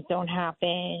these things don't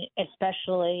happen,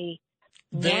 especially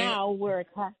now where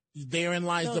therein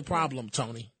lies the problem,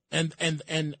 Tony. And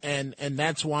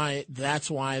that's why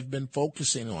I've been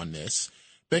focusing on this,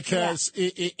 because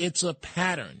it's a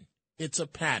pattern. It's a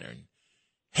pattern.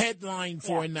 Headline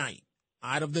for a night.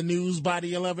 Out of the news by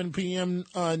the 11 p.m.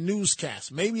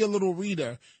 Newscast. Maybe a little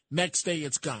reader. Next day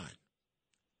it's gone.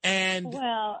 And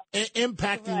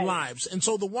impacting lives. And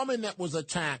so the woman that was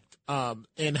attacked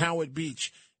in Howard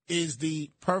Beach is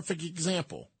the perfect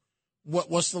example.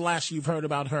 What's the last you've heard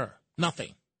about her?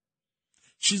 Nothing.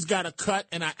 She's got a cut,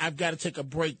 and I've got to take a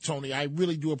break, Tony. I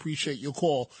really do appreciate your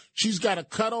call. She's got a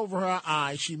cut over her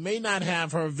eye. She may not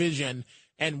have her vision,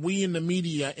 and we in the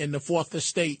media in the Fourth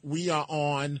Estate, we are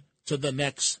on to the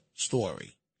next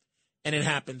story. And it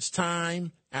happens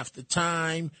time after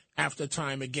time after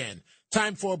time again.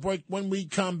 Time for a break. When we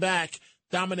come back,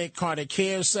 Dominic Carter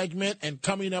Cares segment, and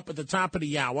coming up at the top of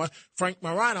the hour, Frank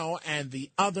Morano and the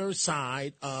Other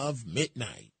Side of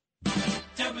Midnight.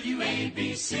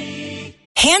 WABC.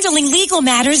 Handling legal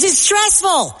matters is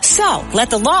stressful. So, let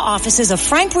the law offices of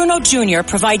Frank Bruno Jr.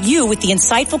 provide you with the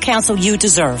insightful counsel you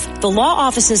deserve. The law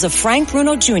offices of Frank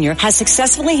Bruno Jr. has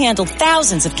successfully handled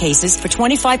thousands of cases for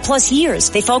 25 plus years.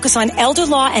 They focus on elder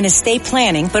law and estate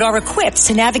planning, but are equipped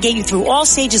to navigate you through all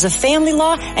stages of family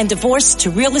law and divorce to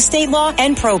real estate law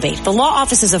and probate. The law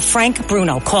offices of Frank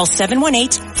Bruno. Call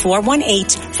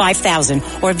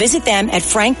 718-418-5000 or visit them at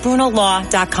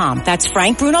frankbrunolaw.com. That's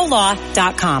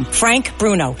frankbrunolaw.com. Frank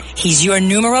Bruno. He's your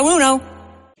numero uno.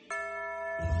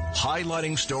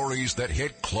 Highlighting stories that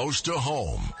hit close to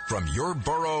home, from your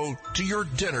borough to your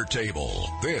dinner table.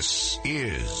 This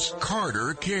is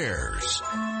Carter Cares.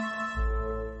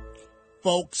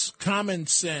 Folks, common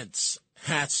sense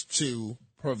has to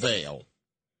prevail.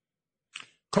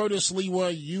 Curtis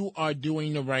Lewa, you are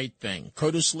doing the right thing.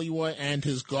 Curtis Lewa and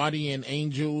his guardian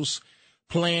angels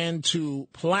plan to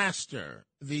plaster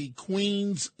the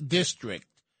Queens District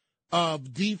of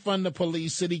Defund the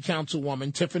Police City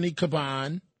Councilwoman Tiffany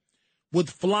Caban with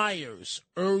flyers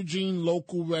urging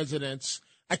local residents.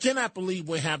 I cannot believe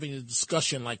we're having a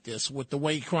discussion like this with the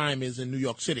way crime is in New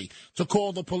York City, to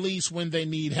call the police when they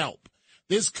need help.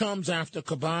 This comes after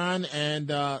Caban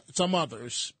and some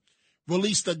others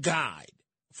released a guide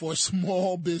for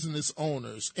small business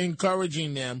owners,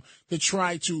 encouraging them to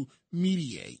try to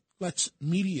mediate. Let's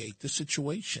mediate the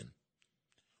situation.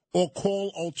 Or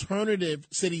call alternative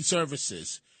city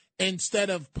services instead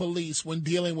of police when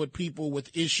dealing with people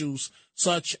with issues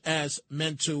such as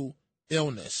mental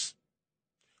illness.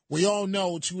 We all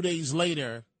know 2 days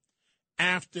later,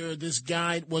 after this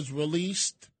guide was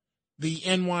released, the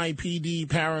NYPD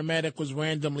paramedic was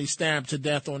randomly stabbed to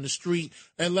death on the street,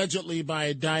 allegedly by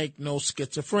a diagnosed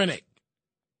schizophrenic.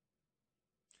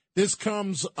 This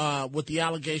comes with the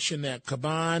allegation that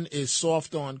Caban is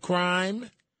soft on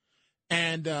crime.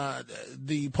 And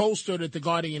the poster that the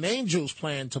Guardian Angels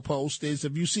plan to post is,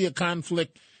 if you see a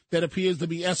conflict that appears to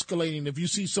be escalating, if you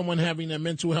see someone having a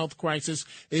mental health crisis,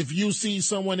 if you see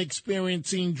someone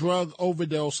experiencing drug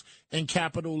overdose, in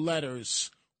capital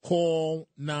letters, call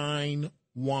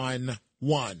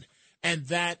 911. And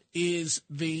that is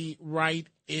the right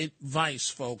advice,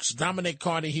 folks. Dominic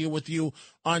Carter here with you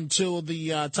until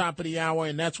the top of the hour,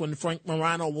 and that's when Frank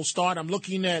Morano will start. I'm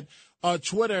looking at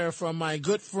Twitter from my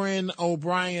good friend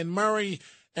O'Brien Murray,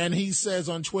 and he says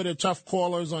on Twitter, tough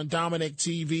callers on Dominic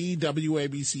TV,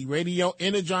 WABC Radio,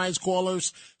 energized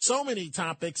callers, so many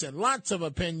topics and lots of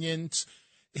opinions.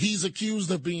 He's accused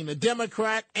of being a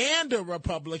Democrat and a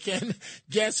Republican.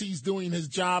 Guess he's doing his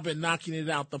job and knocking it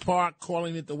out the park,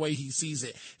 calling it the way he sees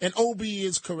it. And OB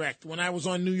is correct. When I was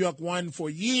on New York One for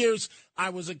years,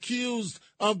 I was accused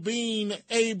of being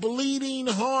a bleeding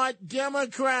heart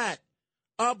Democrat.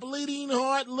 A bleeding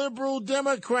heart liberal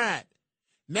Democrat.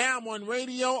 Now I'm on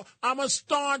radio. I'm a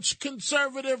staunch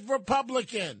conservative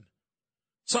Republican.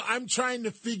 So I'm trying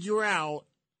to figure out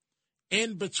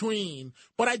in between.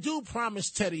 But I do promise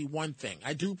Teddy one thing.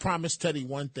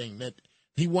 That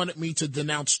he wanted me to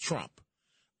denounce Trump.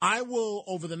 I will,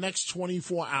 over the next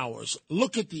 24 hours,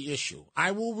 look at the issue.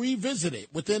 I will revisit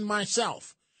it within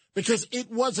myself because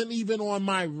it wasn't even on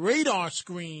my radar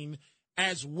screen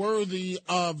as worthy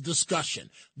of discussion.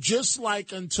 Just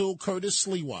like until Curtis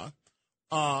Lewa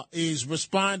is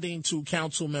responding to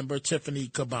Councilmember Tiffany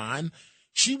Caban,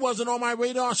 she wasn't on my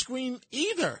radar screen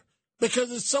either because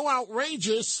it's so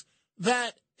outrageous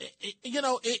that,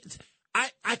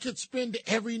 I could spend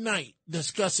every night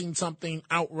discussing something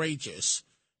outrageous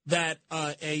that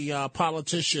a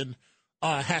politician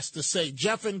has to say.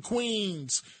 Jeff in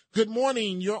Queens, Good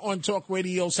morning. You're on Talk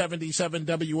Radio 77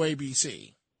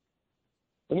 WABC.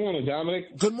 Good morning,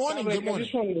 Dominic. Good morning. Dominic, good morning. I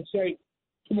just wanted to say,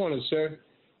 good morning, sir.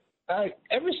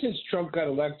 Ever since Trump got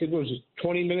elected, was it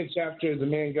 20 minutes after the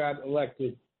man got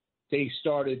elected, they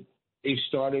started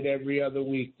every other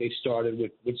week. They started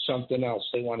with something else.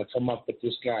 They want to come up with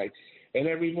this guy. And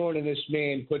every morning this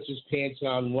man puts his pants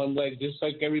on one leg just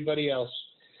like everybody else.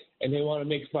 And they want to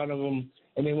make fun of him.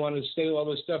 And they want to say all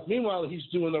this stuff. Meanwhile, he's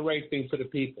doing the right thing for the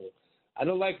people. I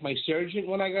don't like my surgeon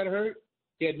when I got hurt.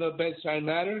 He had no bedside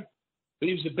manner, but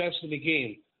he was the best in the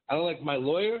game. I don't like my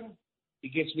lawyer. He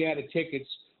gets me out of tickets.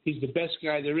 He's the best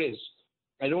guy there is.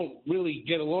 I don't really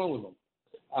get along with him.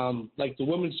 Like the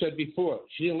woman said before,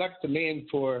 she didn't elect the man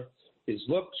for his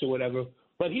looks or whatever,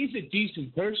 but he's a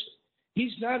decent person.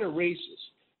 He's not a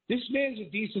racist. This man's a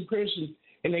decent person,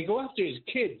 and they go after his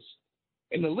kids.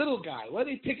 And the little guy, why are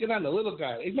they picking on the little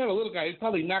guy? He's not a little guy. He'd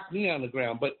probably knock me on the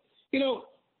ground. But,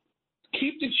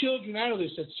 keep the children out of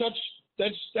this.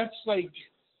 That's like,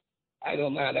 I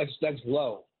don't know. That's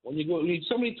low. When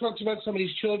somebody talks about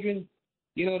somebody's children,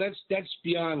 that's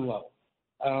beyond low.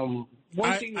 I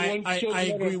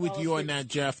agree with you on that,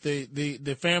 Jeff.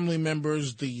 The family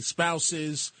members, the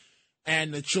spouses,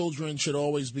 and the children should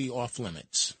always be off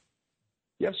limits.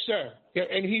 Yes, sir. Yeah,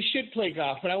 and he should play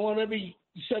golf. And I want every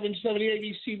 770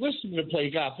 ABC listener to play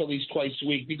golf at least twice a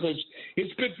week because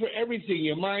it's good for everything.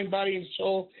 Your mind, body, and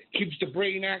soul keeps the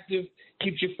brain active,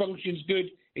 keeps your functions good,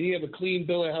 and you have a clean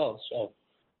bill of health. So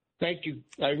thank you.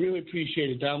 I really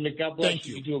appreciate it, Dominic. God bless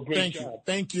you. You do a great job.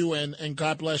 Thank you, and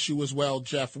God bless you as well,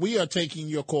 Jeff. We are taking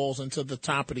your calls until the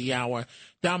top of the hour.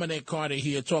 Dominic Carter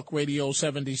here, Talk Radio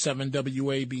 77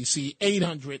 WABC,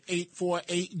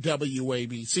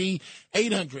 800-848-WABC,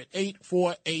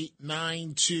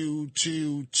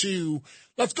 800-848-9222.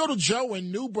 Let's go to Joe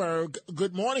in Newburgh.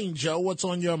 Good morning, Joe. What's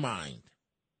on your mind?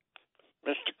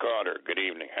 Mr. Carter, good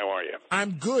evening. How are you?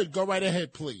 I'm good. Go right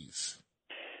ahead, please.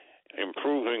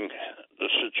 Improving the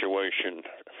situation,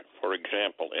 for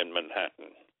example, in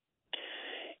Manhattan.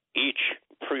 Each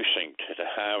precinct to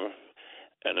have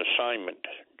an assignment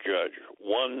judge,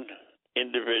 one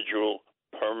individual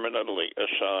permanently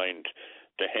assigned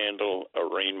to handle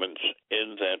arraignments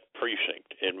in that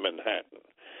precinct in Manhattan.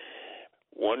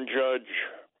 One judge,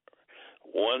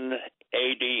 one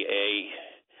ADA,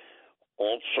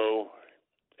 also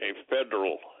a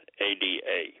federal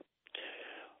ADA.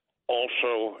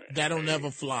 Also, that'll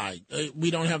never fly. We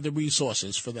don't have the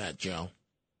resources for that, Joe.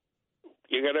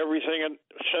 You got everything in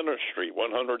Center Street,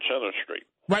 100 Center Street.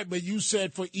 Right, but you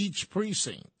said for each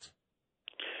precinct.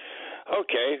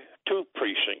 Okay, 2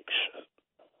 precincts.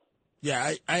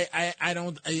 Yeah,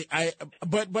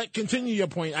 but continue your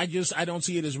point. I don't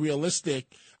see it as realistic.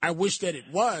 I wish that it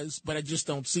was, but I just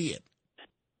don't see it.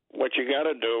 What you got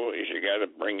to do is you got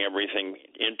to bring everything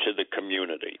into the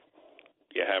community.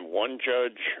 You have one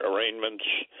judge arraignments,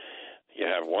 you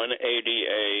have one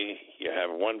ADA, you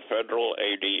have one federal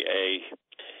ADA.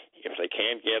 If they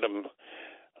can't get them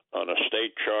on a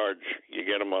state charge, you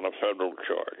get them on a federal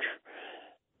charge.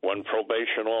 One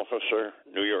probation officer,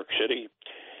 New York City,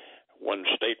 one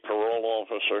state parole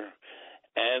officer,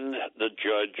 and the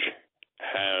judge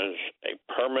has a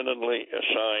permanently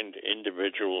assigned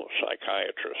individual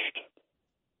psychiatrist.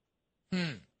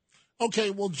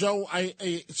 Okay, well, Joe, I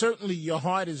certainly your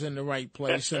heart is in the right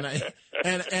place, and I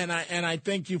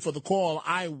thank you for the call.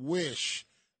 I wish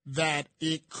that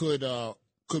it could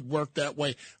work that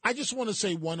way. I just want to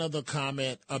say one other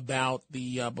comment about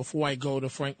the before I go to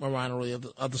Frank Morano,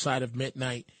 the other side of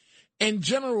midnight. In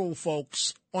general,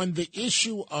 folks, on the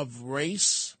issue of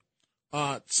race,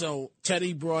 so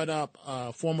Teddy brought up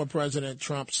former President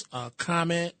Trump's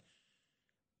comment.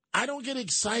 I don't get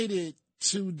excited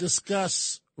to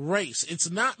discuss race.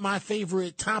 It's not my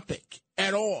favorite topic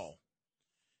at all.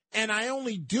 And I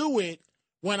only do it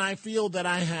when I feel that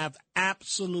I have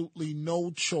absolutely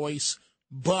no choice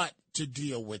but to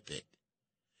deal with it.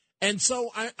 And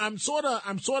so I'm sort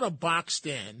of boxed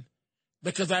in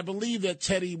because I believe that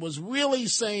Teddy was really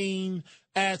saying,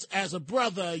 as a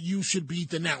brother, you should be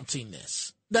denouncing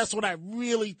this. That's what I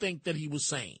really think that he was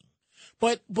saying.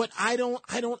 But I don't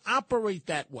operate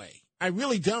that way. I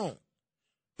really don't.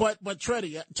 But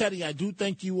Teddy, I do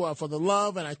thank you for the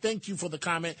love, and I thank you for the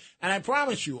comment. And I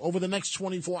promise you, over the next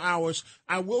 24 hours,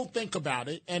 I will think about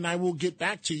it, and I will get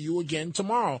back to you again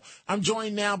tomorrow. I'm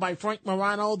joined now by Frank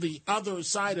Morano, the other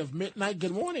side of midnight.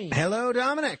 Good morning. Hello,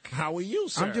 Dominic. How are you,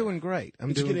 sir? I'm doing great.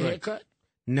 Did you get a haircut?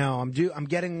 No, I'm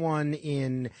getting one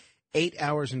in 8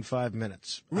 hours and 5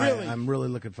 minutes. Really? I'm really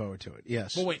looking forward to it.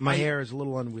 Yes. But wait, my hair is a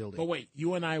little unwieldy. But wait,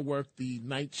 you and I work the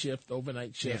night shift,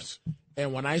 overnight shifts. Yes.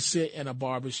 And when I sit in a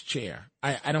barber's chair,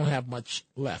 I don't have much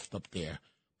left up there.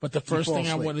 But the first thing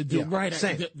I want to do, right?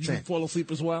 Same. You fall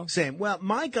asleep as well? Same. Well,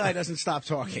 my guy doesn't stop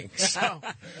talking. So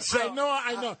I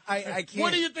know. I can't.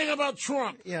 What do you think about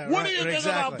Trump? Yeah, what right, do you think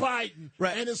exactly. about Biden?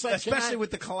 Right. And it's like, especially with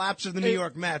the collapse of the New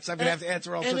York Mets, I'm going to have to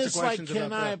answer all sorts of questions about that.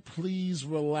 And it's like, can I please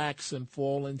relax and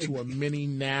fall into a mini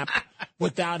nap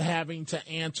without having to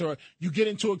answer? You get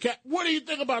into a what do you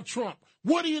think about Trump?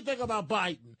 What do you think about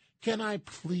Biden? Can I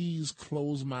please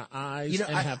close my eyes and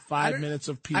have 5 minutes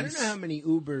of peace? I don't know how many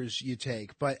Ubers you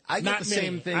take, but I get the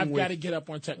same thing. I've got to get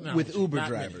up on technology. With Uber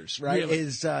drivers, right? Really?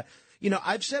 Is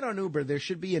I've said on Uber there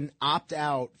should be an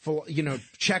opt-out for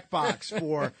checkbox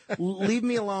for leave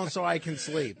me alone so I can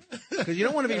sleep, because you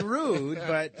don't want to be rude,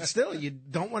 but still you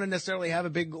don't want to necessarily have a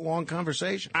big long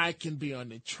conversation. I can be on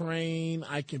the train.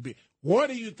 What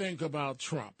do you think about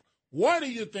Trump? What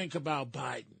do you think about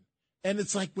Biden? And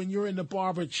it's like when you're in the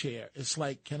barber chair, it's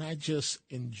like, can I just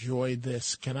enjoy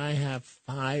this? Can I have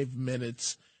 5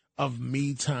 minutes of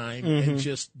me time and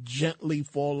just gently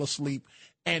fall asleep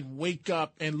and wake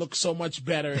up and look so much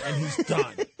better and he's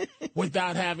done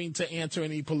without having to answer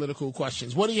any political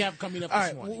questions? What do you have coming up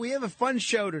this morning? We have a fun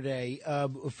show today.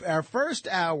 Our first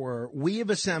hour, we have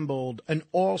assembled an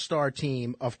all-star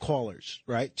team of callers,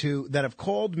 right, that have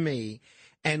called me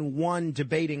and won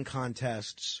debating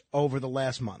contests over the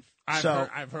last month.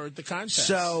 I've heard the contest.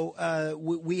 So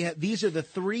we have, these are the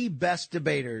 3 best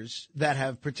debaters that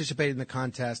have participated in the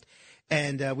contest.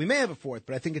 And we may have a fourth,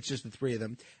 but I think it's just the 3 of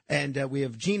them. And we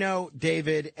have Gino,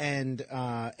 David, and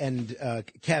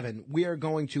Kevin. We are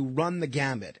going to run the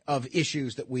gamut of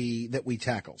issues that we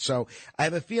tackle. So I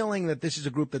have a feeling that this is a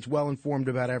group that's well informed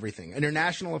about everything: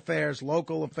 international affairs,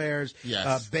 local affairs,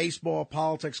 baseball,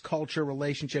 politics, culture,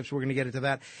 relationships. We're going to get into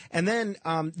that. And then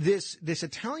this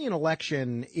Italian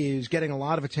election is getting a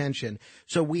lot of attention.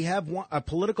 So we have a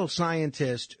political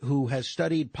scientist who has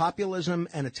studied populism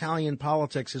and Italian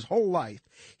politics his whole life.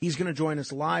 He's going to join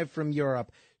us live from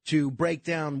Europe to break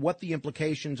down what the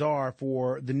implications are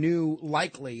for the new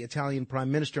likely Italian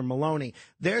Prime Minister, Meloni.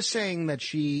 They're saying that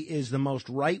she is the most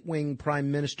right-wing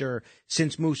prime minister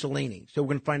since Mussolini. So we're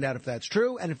going to find out if that's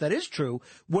true. And if that is true,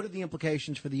 what are the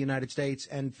implications for the United States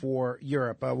and for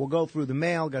Europe? We'll go through the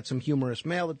mail, got some humorous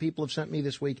mail that people have sent me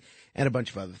this week, and a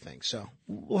bunch of other things. So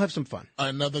we'll have some fun.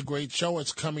 Another great show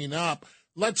is coming up.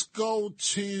 Let's go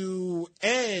to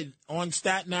Ed on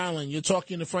Staten Island. You're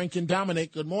talking to Frank and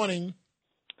Dominic. Good morning.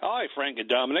 Hi, Frank and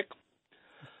Dominic.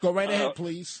 Go right ahead,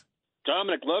 please.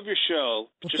 Dominic, love your show.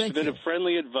 Well, just a bit of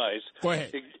friendly advice. Go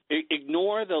ahead.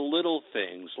 Ignore the little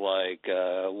things like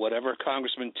whatever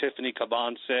Congressman Tiffany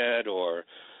Caban said or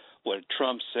what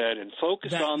Trump said, and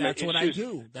focus on the issues. That's what I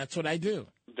do. That's what I do.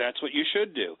 That's what you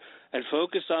should do. And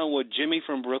focus on what Jimmy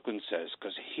from Brooklyn says,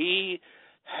 because he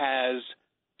has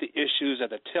the issues at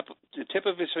the tip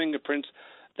of his fingerprints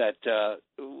that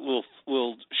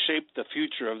will shape the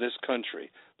future of this country.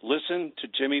 Listen to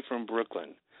Jimmy from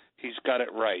Brooklyn. He's got it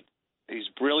right. He's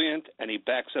brilliant, and he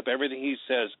backs up everything he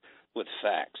says with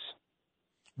facts.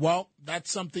 Well,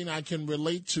 that's something I can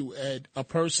relate to, Ed, a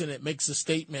person that makes a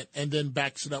statement and then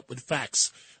backs it up with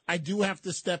facts. I do have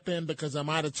to step in because I'm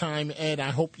out of time, Ed. I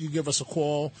hope you give us a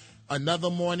call another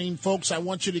morning. Folks, I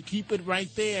want you to keep it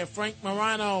right there. Frank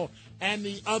Morano and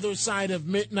the other side of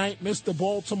midnight, Mr.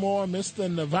 Baltimore,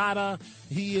 Mr. Nevada.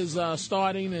 He is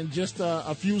starting in just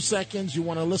a few seconds. You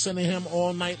want to listen to him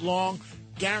all night long.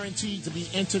 Guaranteed to be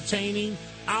entertaining.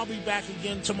 I'll be back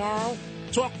again tomorrow.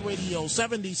 Talk Radio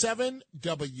 77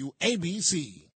 WABC.